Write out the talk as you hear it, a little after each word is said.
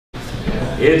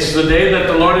It's the day that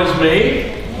the Lord has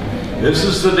made. This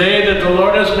is the day that the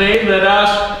Lord has made. Let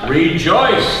us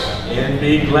rejoice and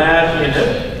be glad in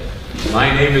it.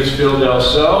 My name is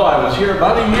Delsaut. I was here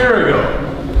about a year ago,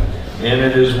 and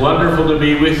it is wonderful to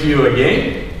be with you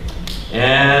again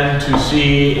and to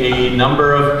see a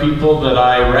number of people that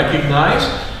I recognize.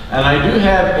 And I do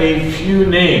have a few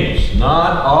names,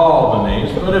 not all the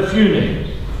names, but a few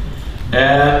names.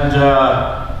 And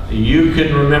you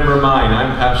can remember mine.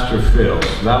 I'm Pastor Phil.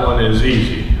 So that one is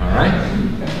easy, all right?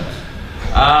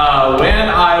 When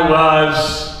I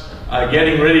was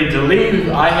getting ready to leave,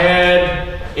 I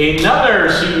had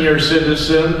another senior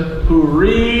citizen who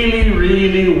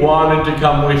really wanted to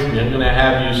come with me. I'm going to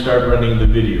have you start running the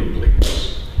video,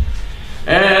 please.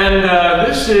 And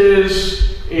this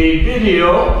is a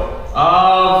video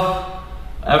of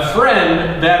a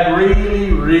friend that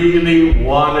really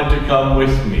wanted to come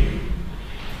with me.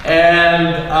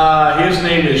 And his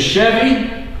name is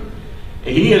Chevy.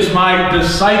 He is my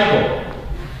disciple.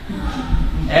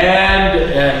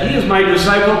 And he is my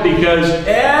disciple because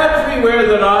everywhere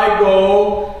that I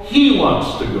go, he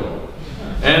wants to go.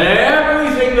 And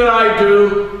everything that I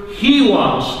do, he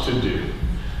wants to do.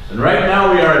 And right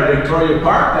now we are at Victoria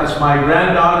Park. That's my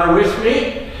granddaughter with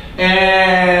me.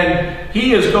 And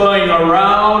he is going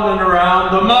around and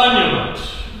around the monument.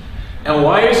 And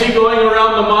why is he going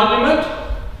around the monument?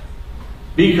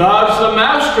 Because the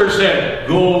master said,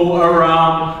 go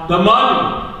around the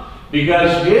monument.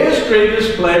 Because his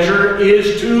greatest pleasure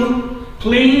is to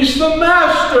please the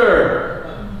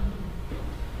master.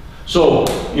 So,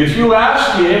 if you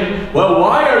ask him, well,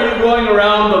 why are you going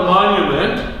around the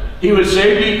monument? He would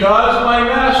say, because my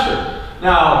master.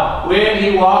 Now, when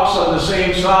he walks on the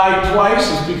same side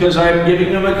twice, it's because I'm giving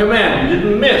him a command. He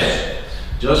didn't miss.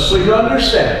 Just so you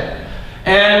understand.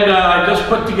 And I just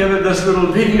put together this little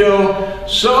video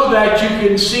so that you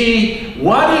can see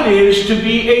what it is to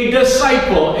be a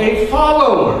disciple, a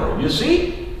follower, you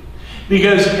see?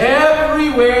 Because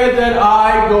everywhere that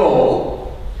I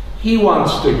go, he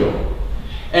wants to go.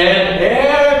 And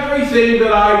everything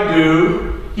that I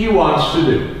do, he wants to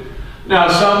do. Now,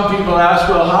 some people ask,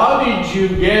 well, how did you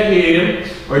get him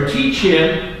or teach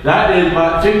him? That is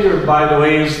my finger, by the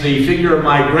way, is the finger of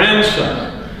my grandson,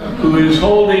 who is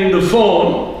holding the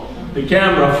phone, the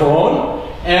camera phone,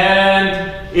 and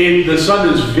the sun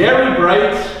is very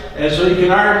bright, and so you can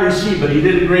hardly see, but he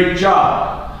did a great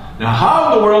job. Now, how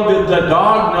in the world did the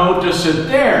dog know to sit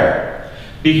there?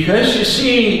 Because, you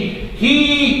see,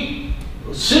 he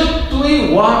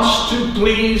simply wants to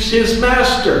please his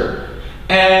master.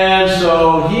 And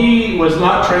so he was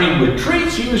not trained with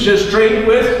treats, he was just trained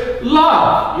with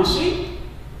love, you see?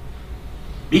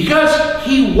 Because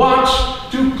he wants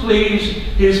to please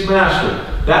his master.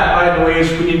 That, by the way, is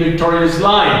Queen Victoria's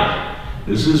line.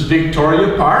 This is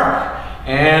Victoria Park,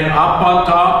 and up on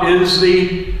top is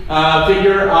the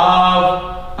figure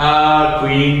of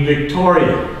Queen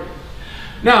Victoria.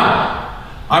 Now,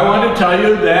 I want to tell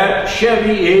you that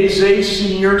Chevy is a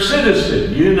senior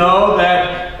citizen. You know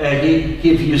that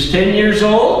if he is 10 years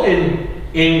old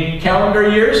in calendar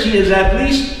years, he is at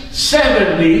least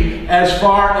 70 as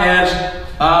far as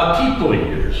people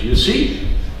years, you see,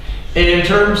 in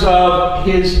terms of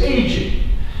his aging.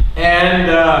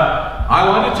 And I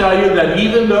want to tell you that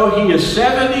even though he is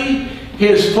 70,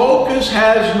 his focus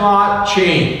has not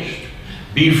changed.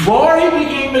 Before he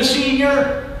became a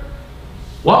senior,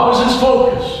 what was his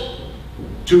focus?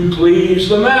 To please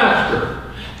the master.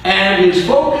 And his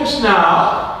focus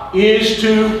now is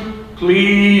to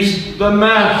please the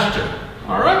master.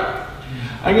 All right?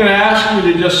 I'm going to ask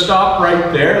you to just stop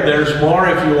right there. There's more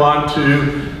if you want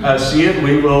to see it.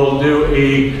 We will do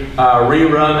a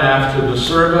rerun after the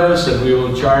service, and we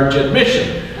will charge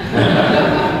admission.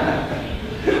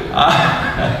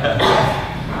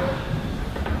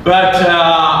 But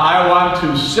I want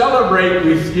to celebrate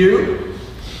with you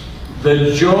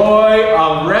the joy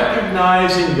of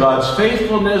recognizing God's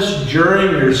faithfulness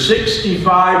during your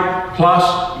 65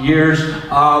 plus years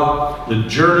of the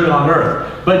journey on earth.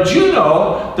 But you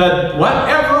know that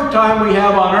whatever time we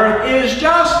have on earth is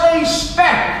just a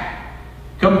speck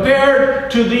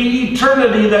compared to the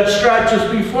eternity that stretches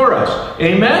before us.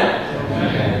 Amen?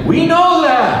 Amen. We know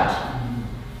that.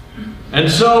 And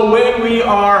so when we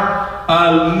are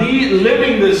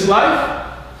living this life,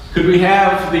 could we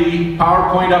have the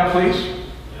PowerPoint up, please?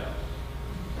 Yeah.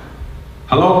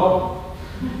 Hello?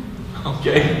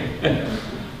 Okay.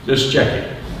 Just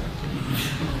checking.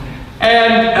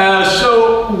 And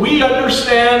so we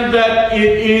understand that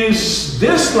it is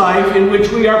this life in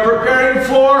which we are preparing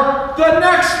for the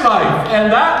next life.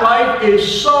 And that life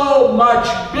is so much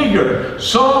bigger,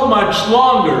 so much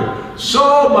longer,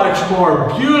 so much more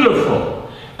beautiful.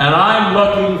 And I'm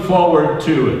looking forward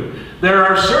to it. There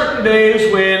are certain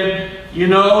days when, you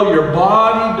know, your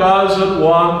body doesn't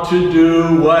want to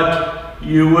do what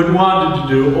you would want it to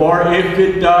do. Or if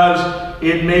it does,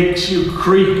 it makes you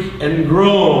creak and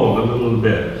groan a little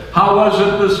bit. How was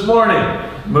it this morning?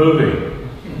 Moving.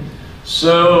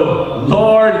 So,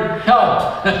 Lord,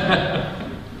 help.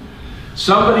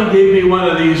 Somebody gave me one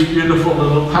of these beautiful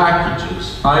little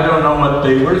packages. I don't know what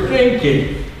they were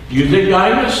thinking. Do you think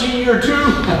I'm a senior too?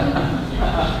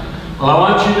 Well, I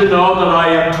want you to know that I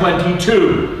am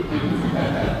 22,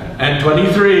 and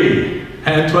 23,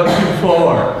 and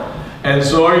 24. And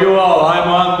so are you all. I'm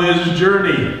on this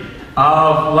journey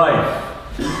of life.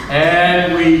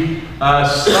 And we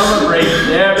celebrate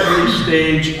every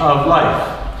stage of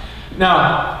life.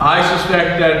 Now, I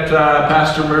suspect that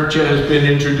Pastor Murcha has been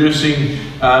introducing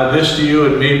this to you,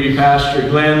 and maybe Pastor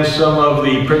Glenn, some of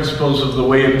the principles of the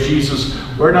way of Jesus.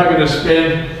 We're not going to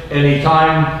spend any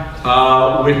time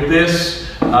with this.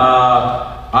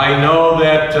 I know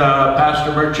that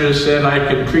Pastor Murcha said I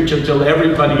can preach until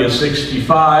everybody is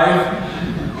 65,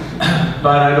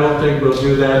 but I don't think we'll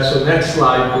do that. So next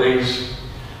slide, please.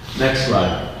 Next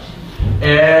slide.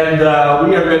 And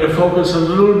we are going to focus a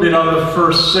little bit on the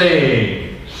first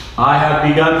saying. I have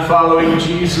begun following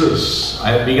Jesus. I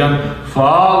have begun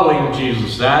following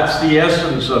Jesus. That's the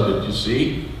essence of it, you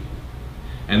see.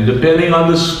 And depending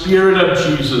on the Spirit of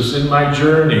Jesus in my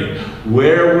journey,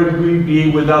 where would we be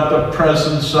without the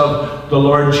presence of the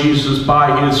Lord Jesus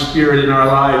by His Spirit in our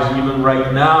lives, even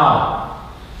right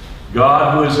now?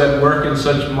 God, who is at work in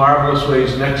such marvelous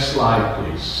ways. Next slide,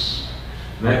 please.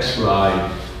 Next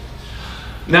slide.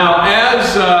 Now,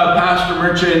 as Pastor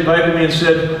Murcha invited me and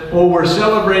said, oh, we're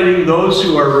celebrating those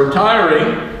who are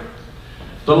retiring,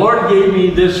 the Lord gave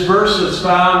me this verse that's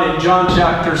found in John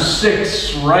chapter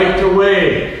 6 right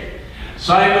away.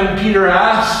 Simon Peter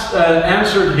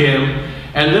answered him,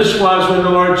 and this was when the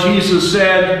Lord Jesus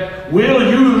said,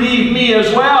 will you leave me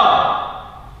as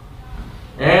well?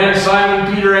 And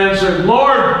Simon Peter answered,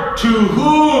 Lord, to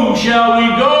whom shall we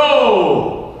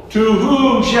go? To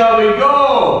whom shall we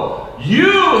go?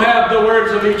 You have the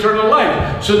words of eternal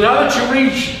life. So now that you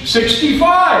reach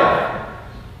 65,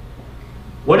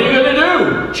 what are you going to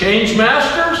do? Change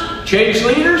masters? Change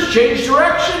leaders? Change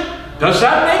direction? Does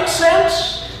that make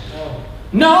sense?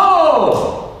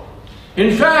 No!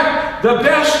 In fact, the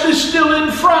best is still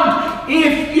in front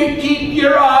if you keep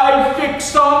your eye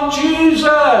fixed on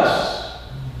Jesus.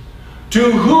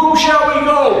 To whom shall we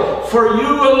go? For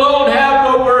you alone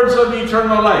have the words of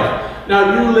eternal life.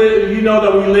 Now, you know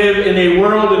that we live in a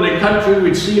world, in a country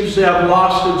which seems to have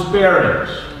lost its bearings.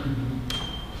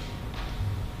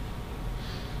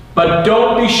 But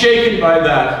don't be shaken by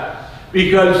that,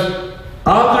 because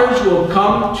others will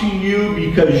come to you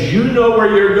because you know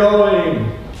where you're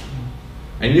going.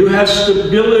 And you have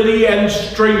stability and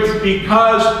strength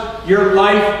because your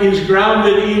life is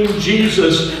grounded in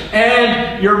Jesus,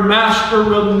 and your Master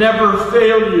will never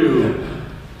fail you.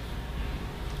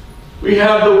 We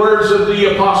have the words of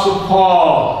the Apostle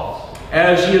Paul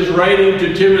as he is writing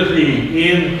to Timothy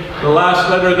in the last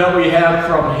letter that we have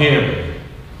from him.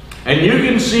 And you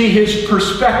can see his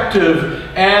perspective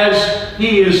as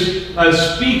he is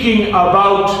speaking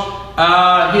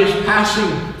about his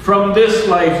passing from this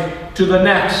life to the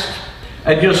next.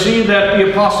 And you'll see that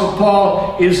the Apostle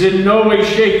Paul is in no way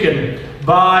shaken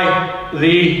by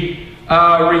the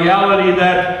reality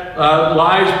that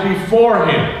lies before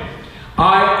him.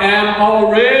 I am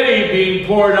already being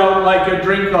poured out like a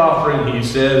drink offering, he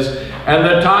says, and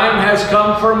the time has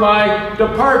come for my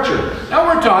departure. Now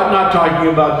we're not talking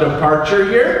about departure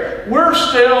here. We're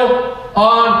still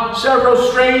on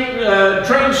several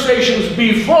train stations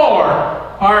before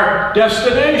our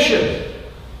destination.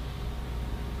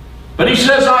 But he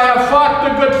says, I have fought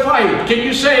the good fight. Can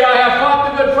you say, I have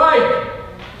fought the good fight?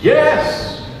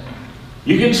 Yes.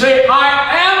 You can say,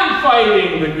 I am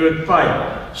fighting the good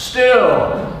fight.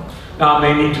 Still. Now I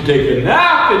may need to take a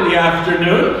nap in the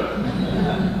afternoon,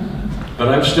 but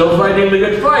I'm still fighting the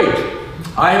good fight.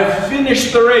 I have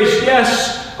finished the race.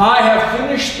 Yes, I have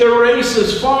finished the race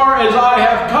as far as I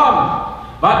have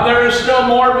come. But there is still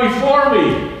more before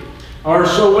me. Or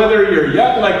so whether you're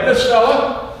young like this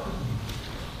fella,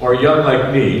 or young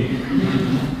like me,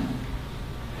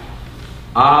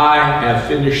 I have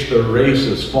finished the race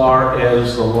as far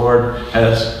as the Lord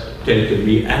has taken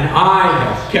me, and I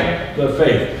have kept the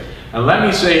faith. And let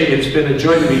me say, it's been a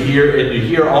joy to be here and to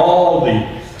hear all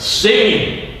the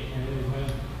Singing.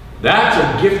 That's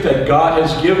a gift that God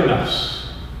has given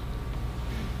us.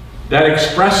 That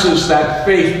expresses that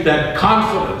faith, that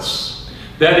confidence,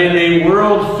 that in a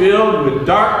world filled with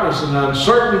darkness and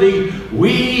uncertainty,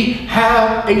 we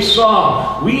have a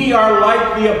song. We are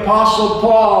like the Apostle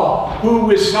Paul, who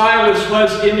with Silas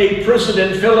was in a prison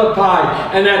in Philippi,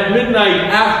 and at midnight,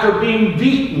 after being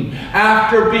beaten,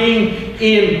 after being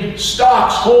in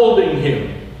stocks holding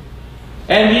him,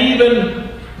 and even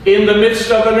in the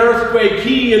midst of an earthquake,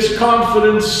 he is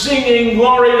confident, singing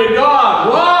glory to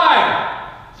God. Why?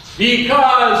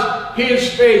 Because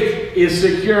his faith is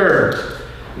secure.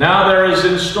 Now there is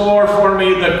in store for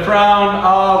me the crown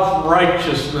of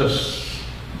righteousness.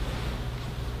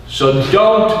 So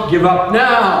don't give up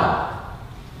now.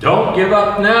 Don't give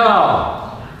up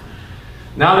now.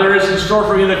 Now there is in store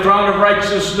for me the crown of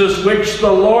righteousness, which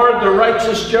the Lord, the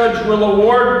righteous judge, will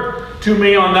award to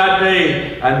me on that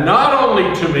day. And not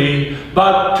only to me,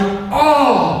 but to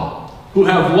all who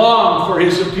have longed for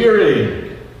his appearing.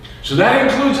 So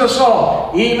that includes us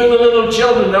all, even the little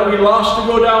children that we lost to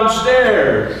go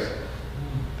downstairs.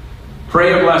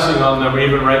 Pray a blessing on them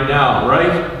even right now,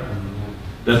 right?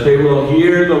 That they will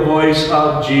hear the voice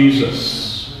of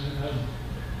Jesus.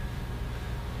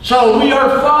 So we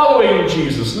are following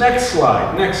Jesus. Next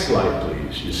slide,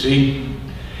 please, you see.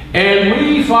 And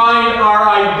we find our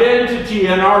identity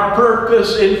and our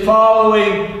purpose in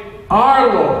following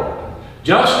our Lord.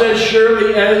 Just as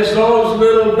surely as those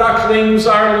little ducklings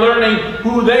are learning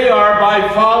who they are by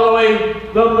following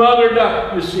the mother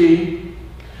duck, you see.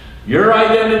 Your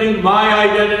identity, my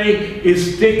identity,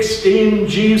 is fixed in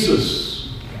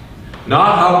Jesus.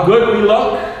 Not how good we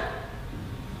look,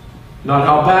 not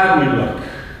how bad we look,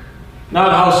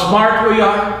 not how smart we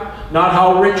are, not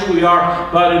how rich we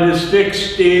are, but it is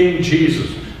fixed in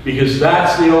Jesus, because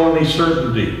that's the only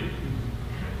certainty.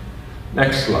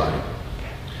 Next slide.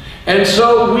 And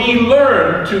so we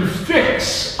learn to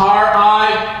fix our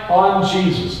eye on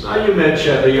Jesus. Now you met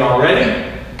Chevy already.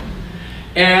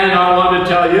 And I want to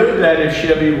tell you that if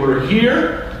Chevy were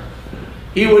here,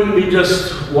 he wouldn't be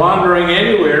just wandering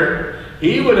anywhere.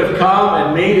 He would have come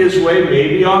and made his way,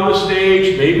 maybe on the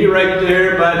stage, maybe right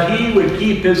there, but he would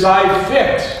keep his eye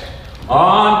fixed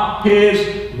on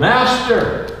his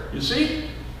master. You see?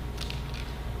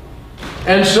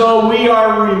 And so we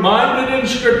are reminded in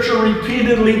Scripture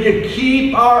repeatedly to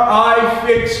keep our eye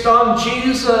fixed on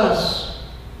Jesus.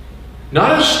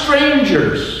 Not as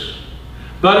strangers,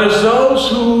 but as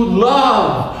those who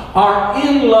love, are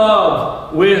in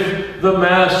love with the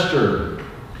Master.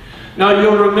 Now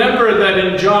you'll remember that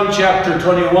in John chapter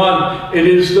 21, it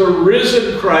is the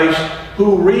risen Christ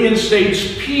who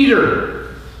reinstates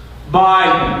Peter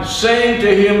by saying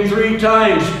to him 3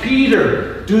 times,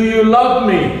 Peter, do you love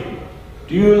me?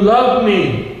 Do you love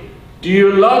me? Do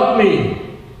you love me?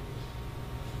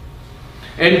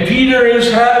 And Peter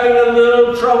is having a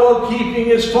little trouble keeping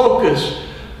his focus.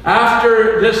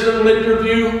 After this little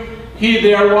interview,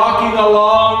 they are walking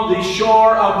along the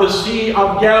shore of the Sea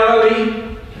of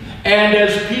Galilee. And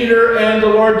as Peter and the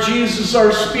Lord Jesus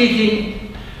are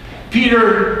speaking,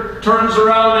 Peter turns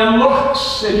around and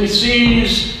looks, and he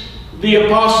sees the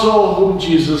apostle whom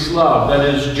Jesus loved,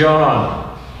 that is John.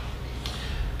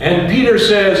 And Peter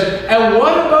says, and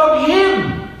what about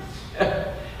him?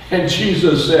 And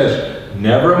Jesus says,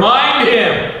 never mind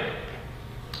him.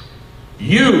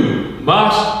 You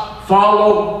must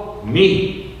follow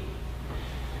me.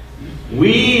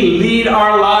 We lead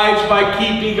our lives by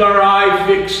keeping our eye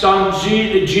fixed on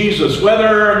Jesus,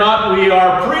 whether or not we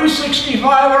are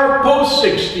pre-65 or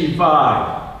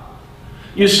post-65.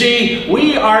 You see,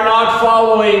 we are not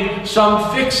following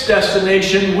some fixed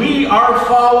destination. We are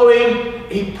following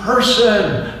a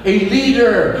person, a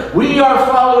leader. We are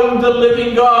following the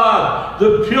living God,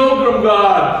 the pilgrim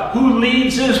God, who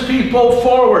leads his people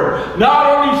forward, not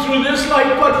only through this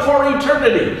life, but for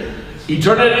eternity.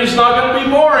 Eternity is not going to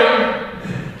be boring.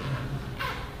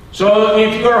 So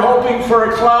if you're hoping for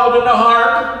a cloud and a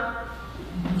harp,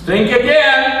 think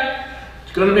again.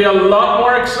 It's going to be a lot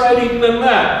more exciting than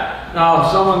that.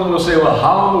 Now, someone will say, well,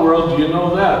 how in the world do you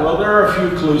know that? Well, there are a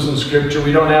few clues in Scripture.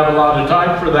 We don't have a lot of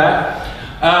time for that.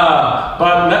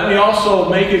 But let me also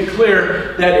make it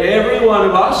clear that every one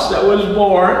of us that was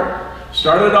born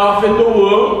started off in the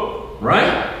womb,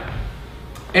 right?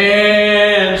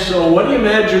 And so what do you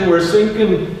imagine we're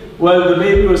thinking, well, the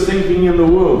baby was thinking in the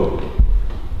womb?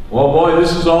 Well, boy,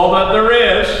 this is all that there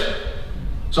is.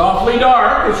 It's awfully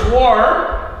dark, it's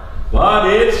warm, but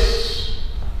it's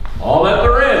all that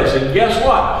there is. And guess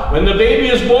what? When the baby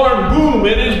is born, boom,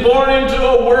 it is born into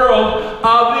a world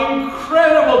of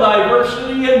incredible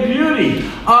diversity and beauty,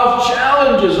 of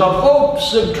challenges, challenges, of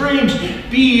hopes, of dreams,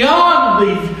 beyond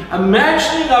the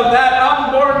imagining of that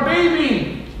unborn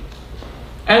baby.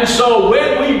 And so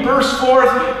when we burst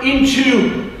forth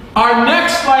into our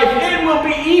next life, it will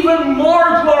be even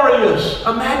more glorious.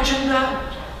 Imagine that.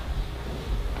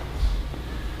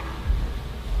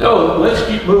 So let's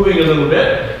keep moving a little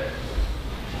bit.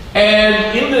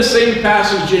 And in the same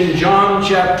passage in John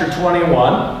chapter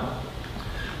 21,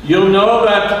 you'll know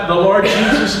that the Lord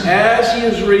Jesus, as he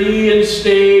is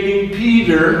reinstating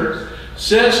Peter,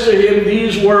 says to him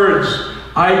these words,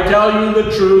 I tell you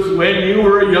the truth, when you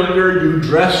were younger, you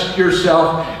dressed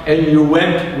yourself and you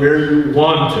went where you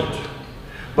wanted.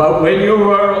 But when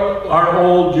you are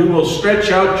old, you will stretch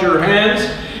out your hands,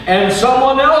 and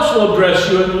someone else will dress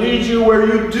you and lead you where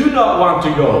you do not want to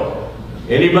go.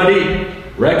 Anybody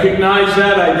recognize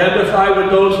that? Identify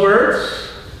with those words?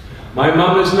 My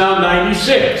mom is now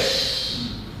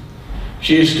 96.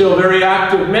 She is still very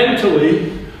active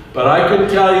mentally, but I can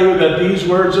tell you that these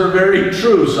words are very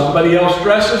true. Somebody else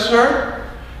dresses her,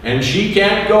 and she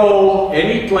can't go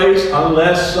any place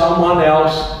unless someone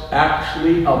else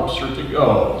actually helps her to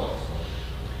go.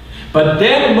 But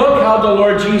then look how the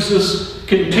Lord Jesus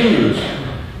continues.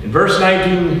 In verse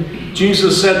 19,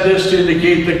 Jesus said this to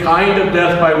indicate the kind of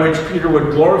death by which Peter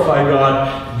would glorify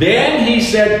God. Then he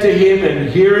said to him, and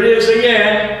here it is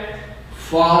again,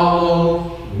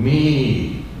 follow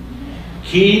me.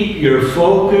 Keep your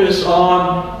focus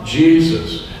on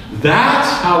Jesus. That's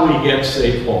how we get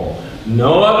safe home.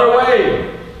 No other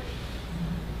way.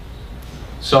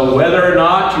 So whether or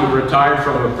not you retired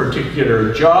from a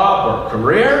particular job or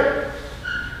career,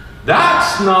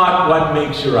 that's not what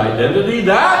makes your identity.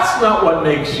 That's not what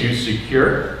makes you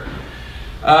secure.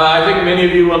 I think many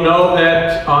of you will know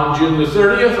that on June the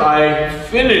 30th, I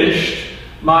finished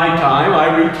my time.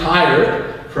 I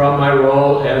retired from my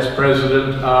role as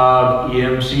president of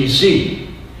EMCC.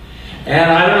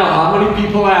 And I don't know how many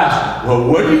people ask, well,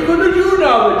 what are you going to do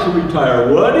now that you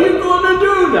retire? What are you going to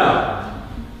do now?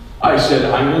 I said,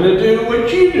 I'm going to do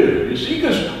what you do. You see,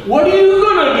 because what are you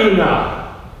going to do now?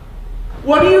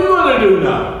 What are you going to do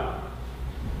now?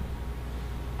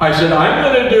 I said, I'm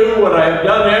going to do what I've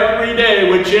done every day,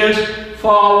 which is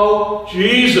follow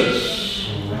Jesus.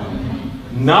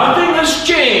 Nothing has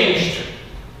changed.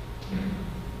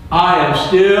 I am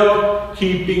still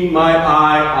keeping my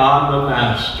eye on the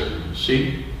Master, you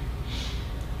see?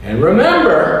 And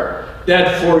remember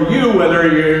that for you, whether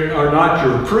you are not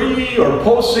your pre or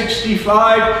post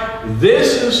 65,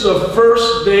 this is the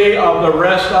first day of the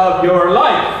rest of your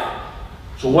life.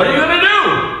 So what are you going to do?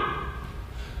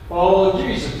 Follow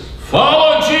Jesus.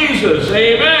 Follow Jesus.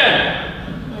 Amen.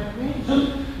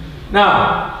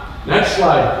 Now, next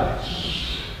slide,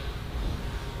 please.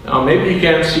 Now, maybe you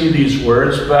can't see these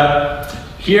words, but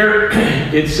here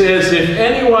it says, if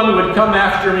anyone would come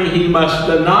after me, he must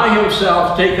deny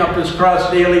himself, take up his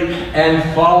cross daily, and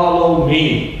follow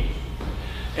me.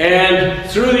 And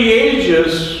through the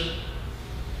ages,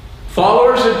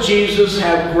 followers of Jesus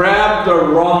have grabbed the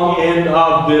wrong end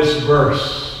of this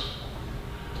verse.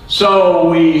 So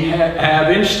we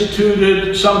have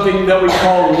instituted something that we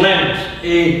call Lent,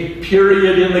 a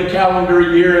period in the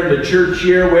calendar year, in the church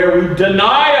year, where we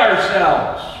deny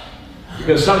ourselves,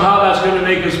 because somehow that's going to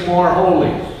make us more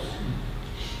holy.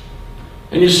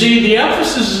 And you see, the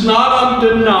emphasis is not on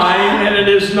denying, and it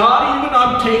is not even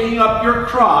on taking up your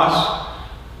cross,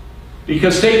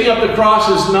 because taking up the cross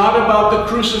is not about the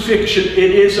crucifixion,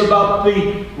 it is about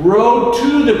the road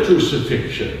to the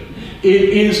crucifixion. It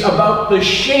is about the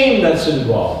shame that's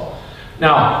involved.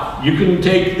 Now, you can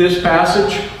take this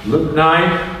passage, Luke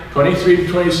 9, 23 to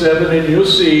 27, and you'll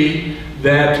see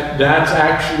that that's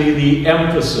actually the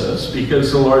emphasis,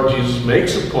 because the Lord Jesus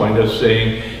makes a point of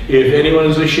saying, if anyone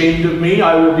is ashamed of me,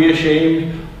 I will be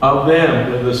ashamed of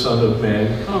them when the Son of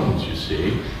Man comes, you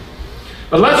see.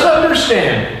 But let's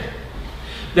understand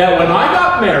that when I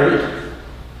got married,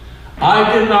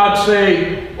 I did not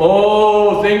say,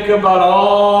 oh, think about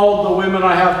all the women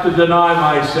I have to deny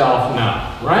myself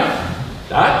now, right?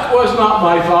 That was not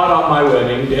my thought on my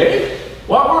wedding day.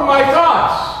 What were my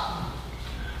thoughts?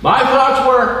 My thoughts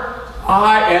were,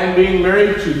 I am being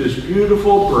married to this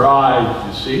beautiful bride,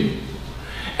 you see.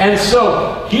 And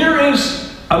so, here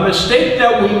is a mistake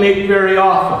that we make very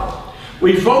often.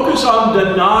 We focus on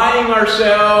denying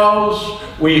ourselves.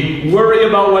 We worry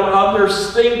about what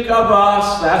others think of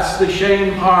us. That's the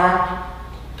shame part.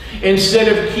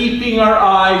 Instead of keeping our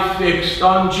eye fixed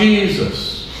on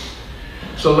Jesus.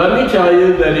 So let me tell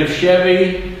you that if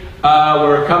Chevy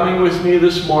were coming with me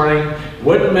this morning,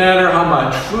 wouldn't matter how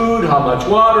much food, how much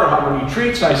water, how many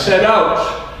treats I set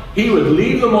out, he would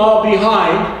leave them all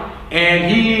behind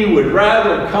and he would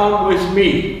rather come with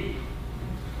me.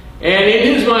 And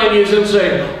in his mind, he isn't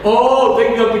saying, oh,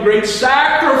 think of the great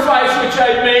sacrifice which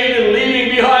I made in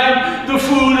leaving behind the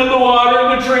food and the water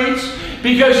and the treats.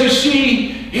 Because you see,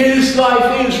 his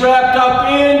life is wrapped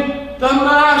up in the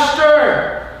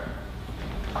Master.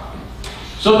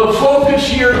 So the focus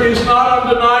here is not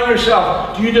on denying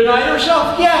yourself. Do you deny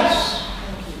yourself? Yes.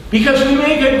 Because we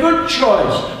make a good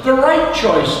choice, the right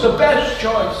choice, the best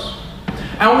choice.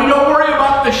 And we don't worry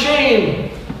about the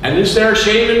shame. And is there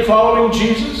shame in following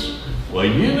Jesus? Well,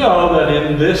 you know that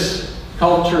in this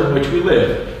culture in which we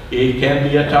live, it can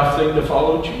be a tough thing to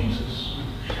follow Jesus.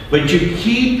 But you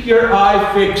keep your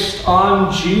eye fixed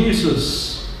on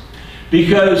Jesus,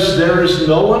 because there is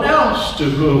no one else to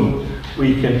whom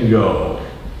we can go.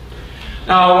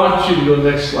 Now, I want you to go to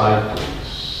the next slide,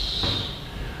 please.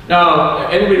 Now,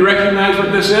 anybody recognize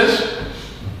what this is?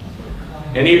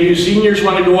 Any of you seniors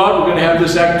want to go out? We're going to have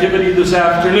this activity this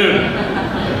afternoon.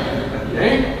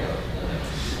 Okay?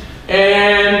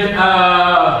 And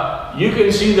you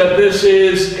can see that this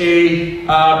is a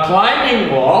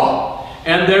climbing wall,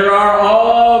 and there are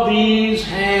all these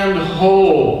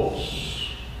handholds.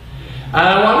 And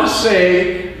I want to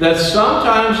say that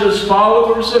sometimes as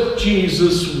followers of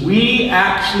Jesus, we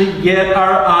actually get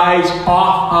our eyes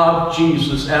off of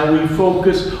Jesus and we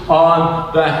focus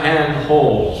on the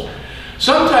handholds.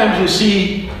 Sometimes, you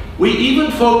see, we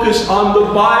even focus on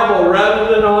the Bible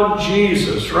rather than on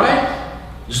Jesus, right?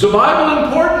 Is the Bible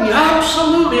important?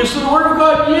 Absolutely. Is the Word of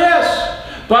God?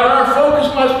 Yes. But our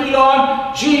focus must be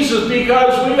on Jesus,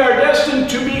 because we are destined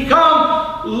to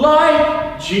become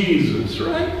like Jesus,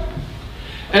 right?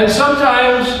 And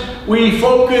sometimes we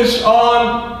focus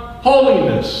on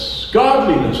holiness,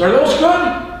 godliness. Are those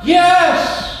good?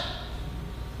 Yes.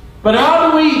 But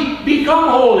how do we become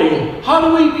holy? How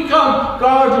do we become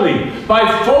godly? By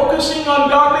focusing on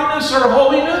godliness or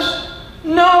holiness?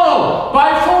 No.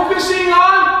 By focusing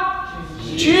on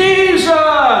Jesus.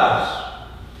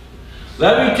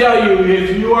 Let me tell you,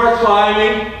 if you are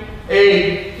climbing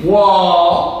a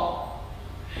wall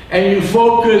and you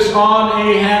focus on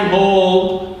a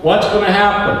handhold, what's going to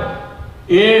happen?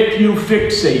 If you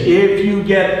fixate, if you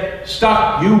get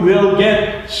stuck, you will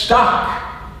get stuck.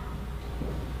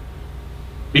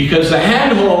 Because the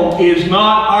handhold is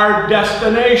not our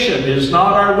destination, is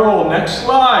not our goal. Next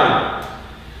slide.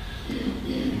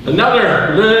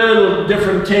 Another little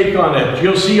different take on it.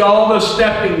 You'll see all the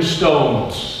stepping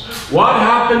stones. What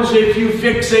happens if you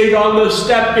fixate on the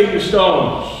stepping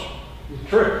stones?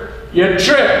 You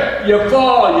trip, you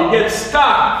fall, you get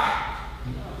stuck.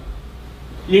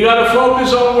 You got to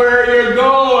focus on where you're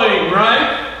going,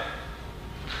 right?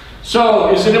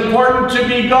 So, is it important to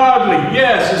be godly?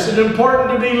 Yes. Is it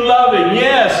important to be loving?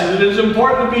 Yes. Is it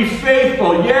important to be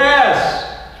faithful? Yes.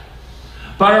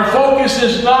 But our focus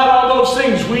is not on those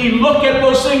things. We look at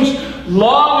those things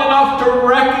long enough to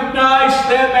recognize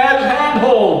them as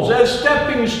handholds, as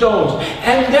stepping stones.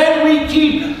 And then we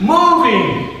keep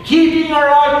moving, keeping our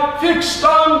eye fixed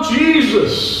on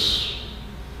Jesus.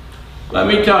 Let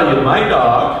me tell you, my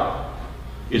dog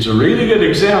is a really good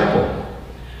example.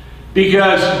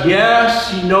 Because,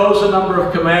 yes, he knows a number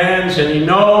of commands, and he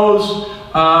knows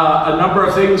a number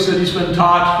of things that he's been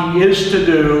taught he is to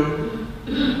do.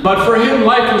 But for him,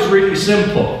 life was really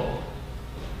simple.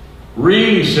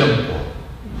 Really simple.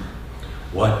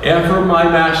 Whatever my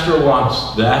master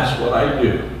wants, that's what I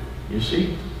do. You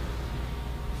see?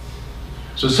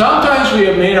 So sometimes we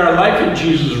have made our life in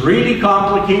Jesus really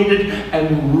complicated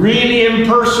and really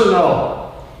impersonal.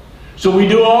 So we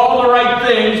do all the right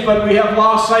things, but we have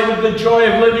lost sight of the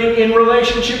joy of living in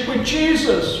relationship with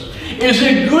Jesus. Is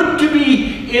it good to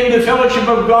be in the fellowship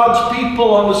of God's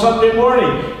people on the Sunday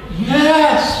morning?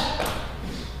 Yes.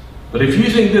 But if you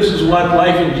think this is what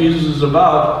life in Jesus is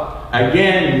about,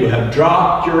 again, you have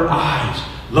dropped your eyes.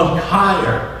 Look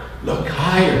higher. Look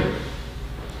higher.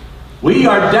 We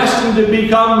are destined to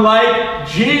become like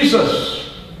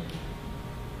Jesus.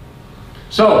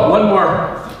 So, one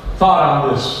more thought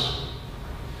on this.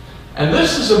 And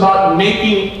this is about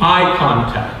making eye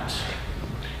contact.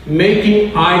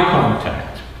 Making eye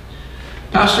contact.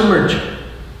 Pastor Merchant.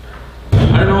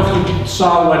 I don't know if you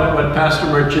saw what Pastor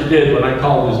Merchant did when I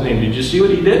called his name. Did you see what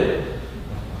he did?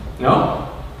 No?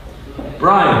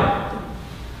 Brian.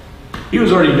 He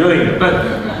was already doing it, but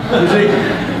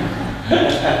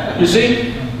you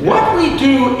see, what we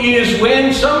do is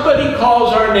when somebody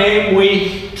calls our name,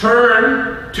 we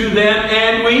turn to them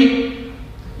and we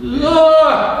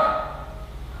look.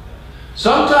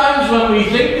 Sometimes when we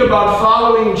think about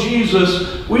following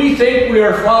Jesus, we think we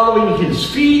are following his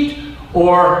feet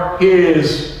or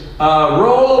his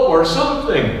robe or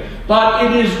something. but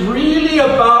it is really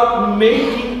about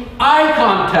making eye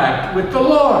contact with the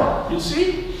Lord, you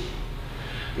see?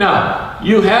 Now,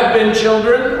 you have been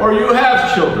children, or you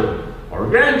have children, or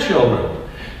grandchildren.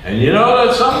 And you know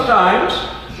that sometimes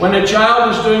when a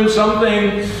child is doing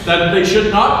something that they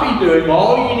should not be doing,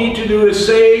 all you need to do is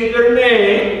say their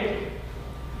name,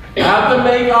 have them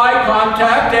make eye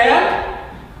contact, and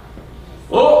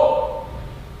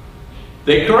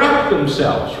they correct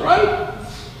themselves, right?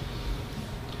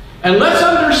 And let's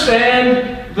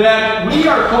understand that we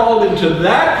are called into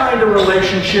that kind of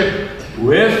relationship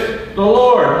with the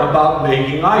Lord about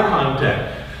making eye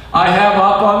contact. I have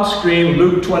up on screen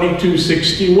Luke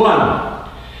 22:61.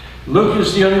 Luke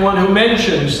is the only one who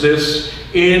mentions this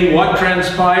in what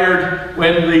transpired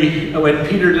when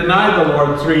Peter denied the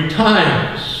Lord 3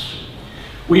 times.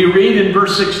 We read in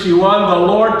verse 61, the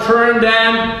Lord turned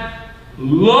and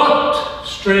looked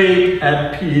straight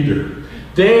at Peter.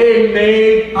 They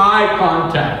made eye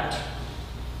contact.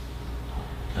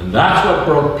 And that's what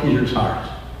broke Peter's heart.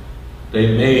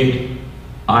 They made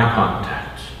eye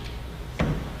contact.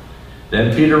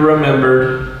 Then Peter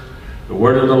remembered the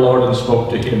word of the Lord and spoke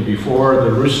to him, before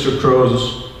the rooster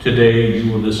crows today,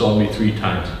 you will disown me 3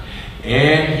 times.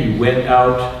 And he went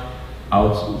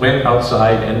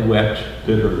outside and wept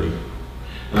bitterly.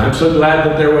 And I'm so glad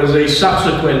that there was a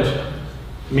subsequent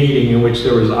meeting in which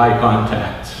there was eye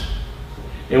contact,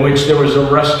 in which there was a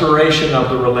restoration of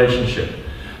the relationship.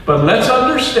 But let's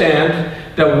understand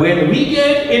that when we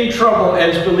get in trouble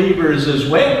as believers is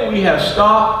when we have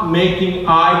stopped making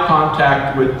eye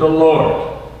contact with the Lord.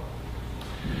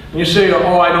 And you say,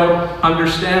 oh, I don't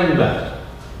understand that.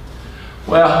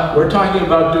 Well, we're talking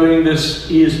about doing this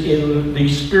is in the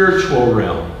spiritual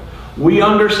realm. We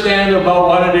understand about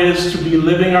what it is to be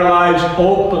living our lives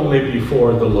openly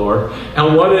before the Lord,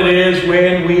 and what it is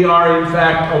when we are in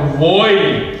fact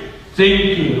avoiding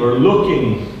thinking or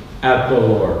looking at the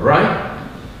Lord, right?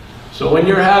 So when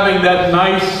you're having that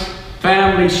nice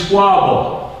family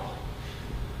squabble,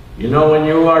 you know, when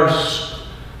you are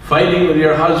fighting with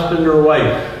your husband or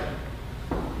wife,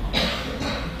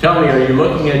 tell me, are you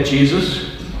looking at Jesus?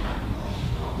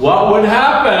 What would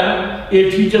happen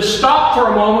if you just stopped for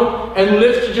a moment and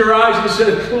lifted your eyes and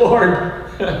said, Lord,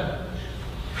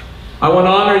 I want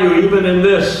to honor you even in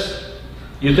this?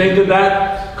 You think that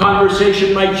that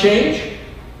conversation might change?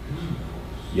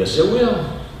 Yes, it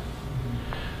will.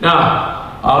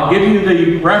 Now, I'll give you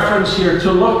the reference here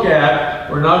to look at.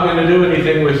 We're not going to do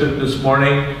anything with it this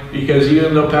morning, because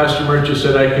even though Pastor Murchah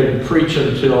said I could preach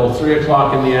until 3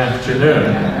 o'clock in the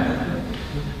afternoon.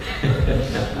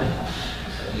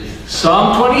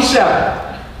 Psalm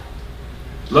 27.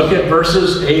 Look at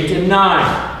verses 8 and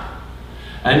 9.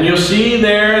 And you'll see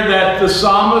there that the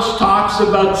psalmist talks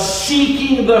about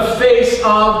seeking the face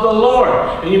of the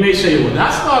Lord. And you may say, well,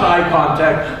 that's not eye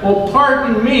contact. Well,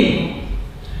 pardon me.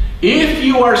 If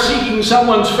you are seeking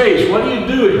someone's face, what are you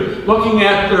doing? Looking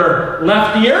at their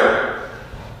left ear?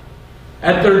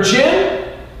 At their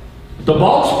chin? The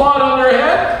bald spot on their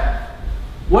head?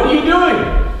 What are you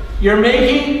doing? You're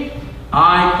making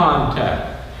eye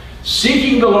contact.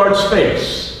 Seeking the Lord's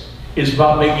face is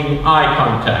about making eye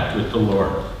contact with the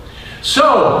Lord.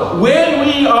 So, when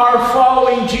we are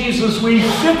following Jesus, we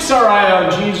fix our eye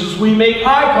on Jesus, we make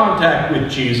eye contact with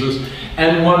Jesus.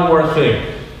 And one more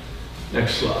thing.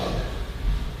 Next slide.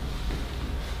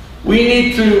 We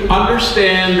need to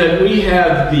understand that we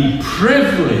have the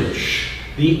privilege,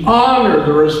 the honor,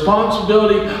 the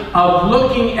responsibility of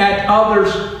looking at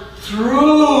others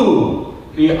through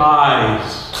the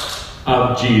eyes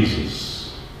of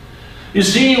Jesus. You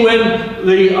see, when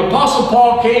the Apostle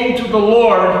Paul came to the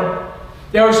Lord,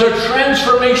 there was a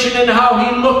transformation in how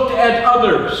he looked at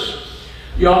others.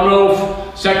 You all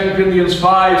know 2 Corinthians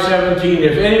 5:17,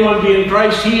 if anyone be in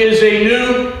Christ, he is a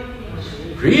new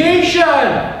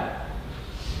creation.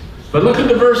 But look at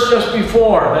the verse just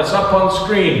before, that's up on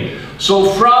screen. So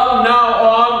from now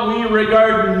on, we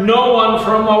regard no one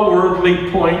from a worldly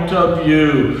point of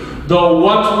view. Though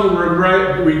once we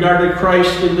regarded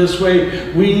Christ in this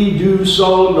way, we do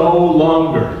so no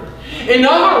longer. In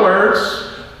other words,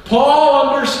 Paul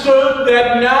understood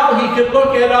that now he could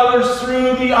look at others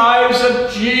through the eyes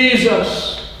of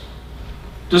Jesus.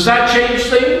 Does that change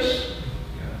things?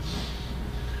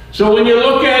 So when you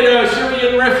look at a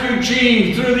Syrian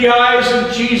refugee through the eyes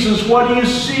of Jesus, what do you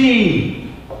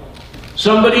see?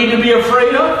 Somebody to be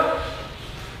afraid of?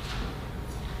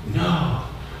 No.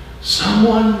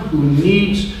 Someone who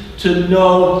needs to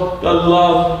know the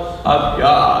love of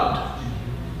God.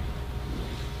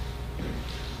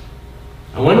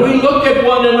 And when we look at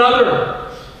one another,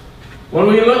 When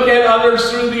we look at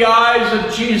others through the eyes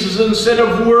of Jesus, instead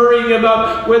of worrying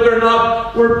about whether or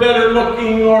not we're better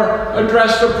looking or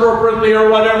dressed appropriately or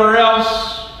whatever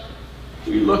else,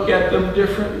 we look at them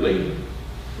differently,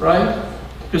 right?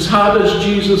 Because how does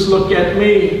Jesus look at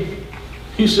me?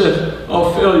 He said,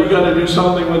 "Oh, Phil, you got to do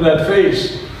something with that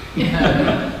face."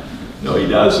 No, he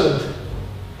doesn't.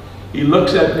 He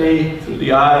looks at me through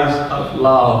the eyes of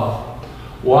love,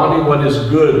 wanting what is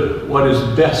good, what is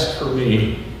best for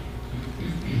me.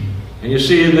 And you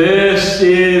see, this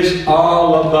is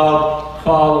all about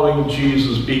following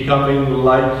Jesus, becoming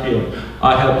like Him.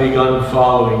 I have begun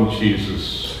following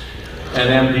Jesus, and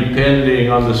am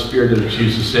depending on the Spirit of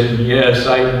Jesus. And yes,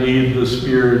 I need the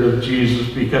Spirit of Jesus,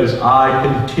 because I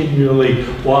continually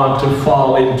want to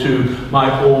fall into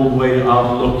my old way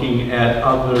of looking at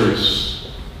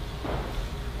others.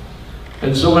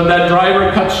 And so when that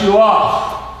driver cuts you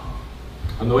off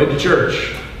on the way to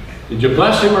church, did you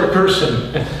bless him or curse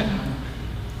him?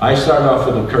 I start off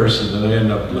with a curse and then I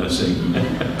end up blessing.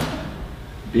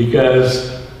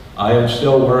 Because I am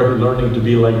still learning to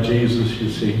be like Jesus, you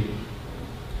see.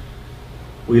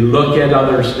 We look at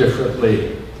others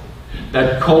differently.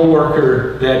 That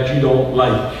coworker that you don't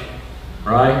like,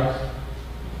 right?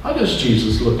 How does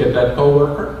Jesus look at that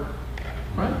coworker?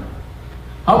 Right?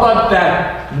 How about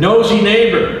that nosy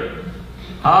neighbor?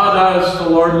 How does the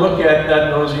Lord look at that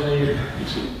nosy neighbor? You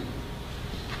see?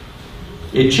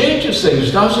 It changes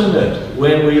things, doesn't it,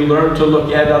 when we learn to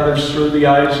look at others through the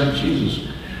eyes of Jesus.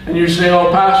 And you say,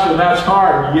 "Oh, Pastor, that's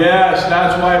hard." Yes,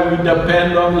 that's why we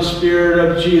depend on the Spirit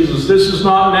of Jesus. This is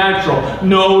not natural.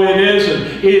 No, it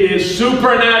isn't. It is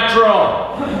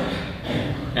supernatural.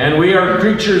 And we are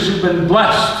creatures who've been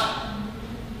blessed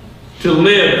to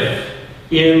live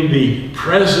in the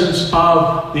presence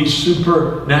of the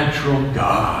supernatural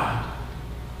God.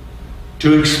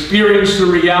 To experience the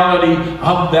reality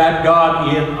of that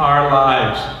God in our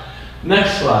lives.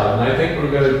 Next slide, and I think we're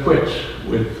going to quit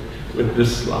with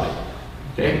this slide.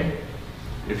 Okay?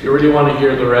 If you really want to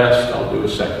hear the rest, I'll do a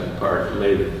second part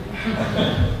later.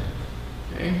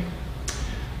 Okay?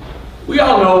 We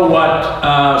all know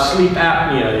what sleep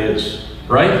apnea is,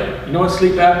 right? You know what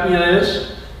sleep apnea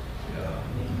is?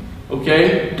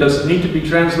 Okay? Does it need to be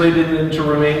translated into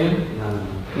Romanian?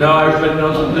 No, everybody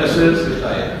knows what this is?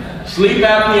 Sleep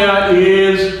apnea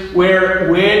is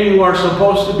where when you are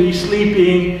supposed to be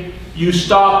sleeping, you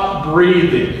stop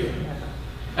breathing.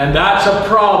 And that's a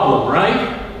problem,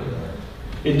 right?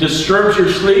 It disturbs your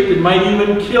sleep. It might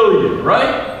even kill you,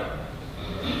 right?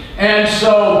 And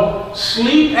so,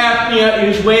 sleep apnea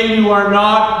is when you are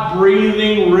not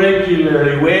breathing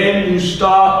regularly, when you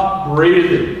stop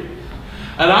breathing.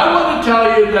 And I want to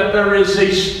tell you that there is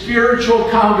a spiritual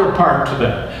counterpart to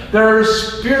that. There is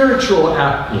spiritual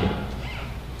apnea,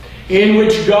 in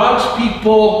which God's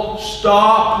people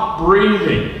stop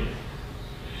breathing.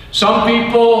 Some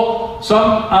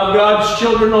of God's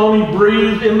children only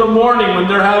breathe in the morning when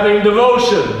they're having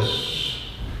devotions.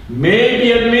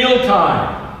 Maybe at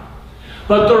mealtime.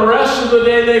 But the rest of the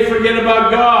day they forget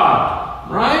about God.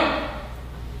 Right?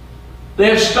 They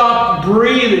have stopped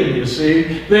breathing, you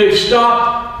see. They've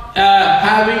stopped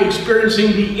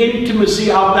experiencing the intimacy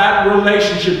of that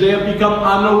relationship. They have become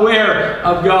unaware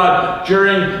of God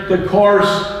during the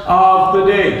course of the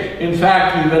day. In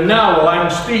fact, even now while I'm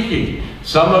speaking,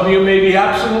 some of you may be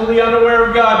absolutely unaware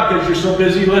of God because you're so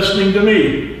busy listening to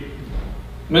me.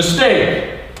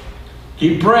 Mistake.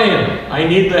 Keep praying. I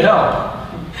need the help.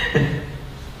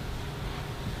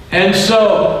 And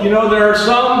so, you know, there are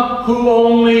some who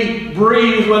only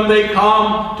breathe when they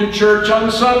come to church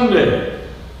on Sunday.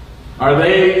 Are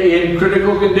they in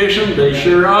critical condition? They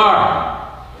sure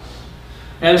are.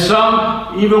 And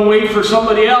some even wait for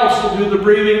somebody else to do the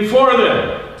breathing for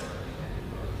them.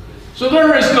 So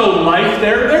there is no life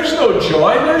there. There's no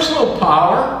joy. There's no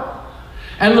power.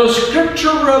 And the Scripture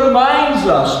reminds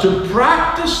us to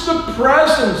practice the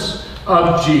presence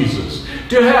of Jesus,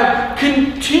 to have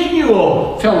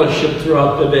continual fellowship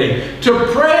throughout the day, to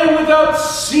pray without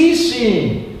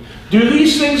ceasing. Do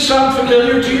these things sound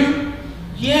familiar to you?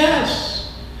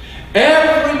 Yes.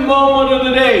 Every moment of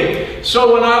the day.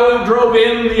 So when I drove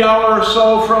in the hour or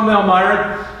so from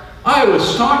Elmira, I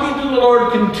was talking to the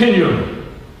Lord continually.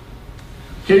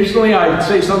 Occasionally I'd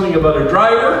say something about a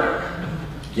driver,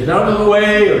 get out of the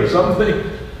way or something.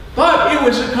 But it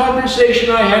was a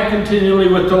conversation I had continually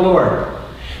with the Lord.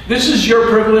 This is your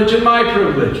privilege and my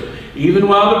privilege. Even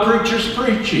while the preacher's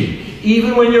preaching,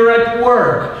 even when you're at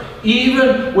work,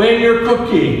 even when you're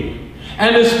cooking,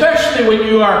 and especially when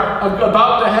you are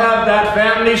about to have that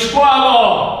family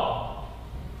squabble.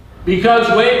 Because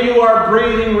when you are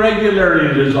breathing regularly,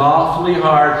 it is awfully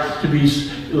hard to be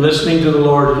listening to the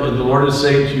Lord, and the Lord is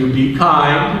saying to you, be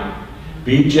kind,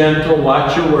 be gentle,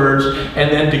 watch your words, and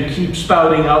then to keep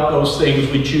spouting out those things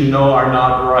which you know are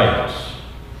not right.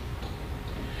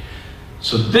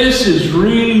 So this is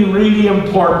really, really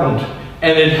important,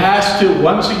 and it has to,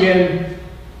 once again,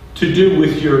 to do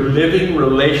with your living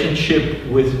relationship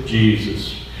with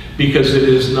Jesus. Because it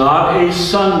is not a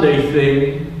Sunday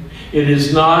thing. It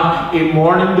is not a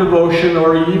morning devotion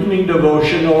or evening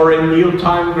devotion or a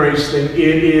mealtime grace thing.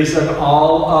 It is an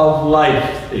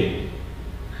all-of-life thing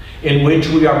in which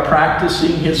we are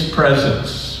practicing His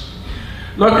presence.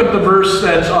 Look at the verse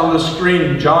that's on the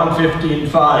screen, John 15:5.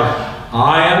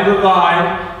 I am the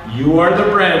vine, you are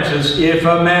the branches. If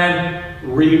a man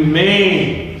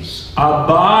remains,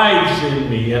 abides in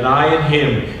me, and I in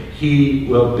him, he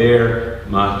will bear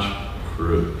much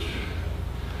fruit.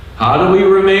 How do we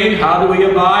remain? How do we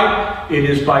abide? It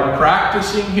is by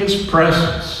practicing His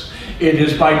presence. It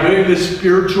is by doing this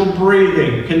spiritual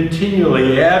breathing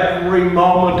continually, every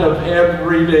moment of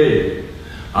every day.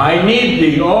 I need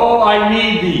Thee, oh, I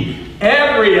need Thee,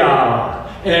 every hour,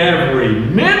 every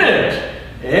minute,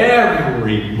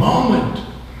 every moment.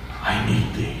 I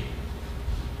need Thee.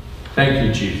 Thank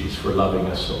you, Jesus, for loving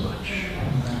us so much.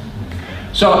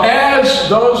 So as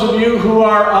those of you who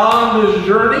are on this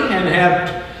journey and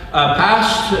have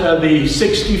past the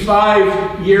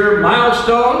 65-year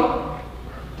milestone,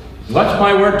 what's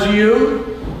my word to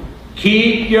you?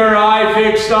 Keep your eye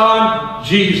fixed on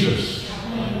Jesus.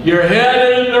 You're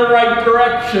headed in the right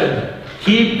direction.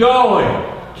 Keep going,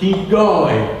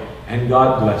 and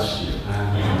God bless you.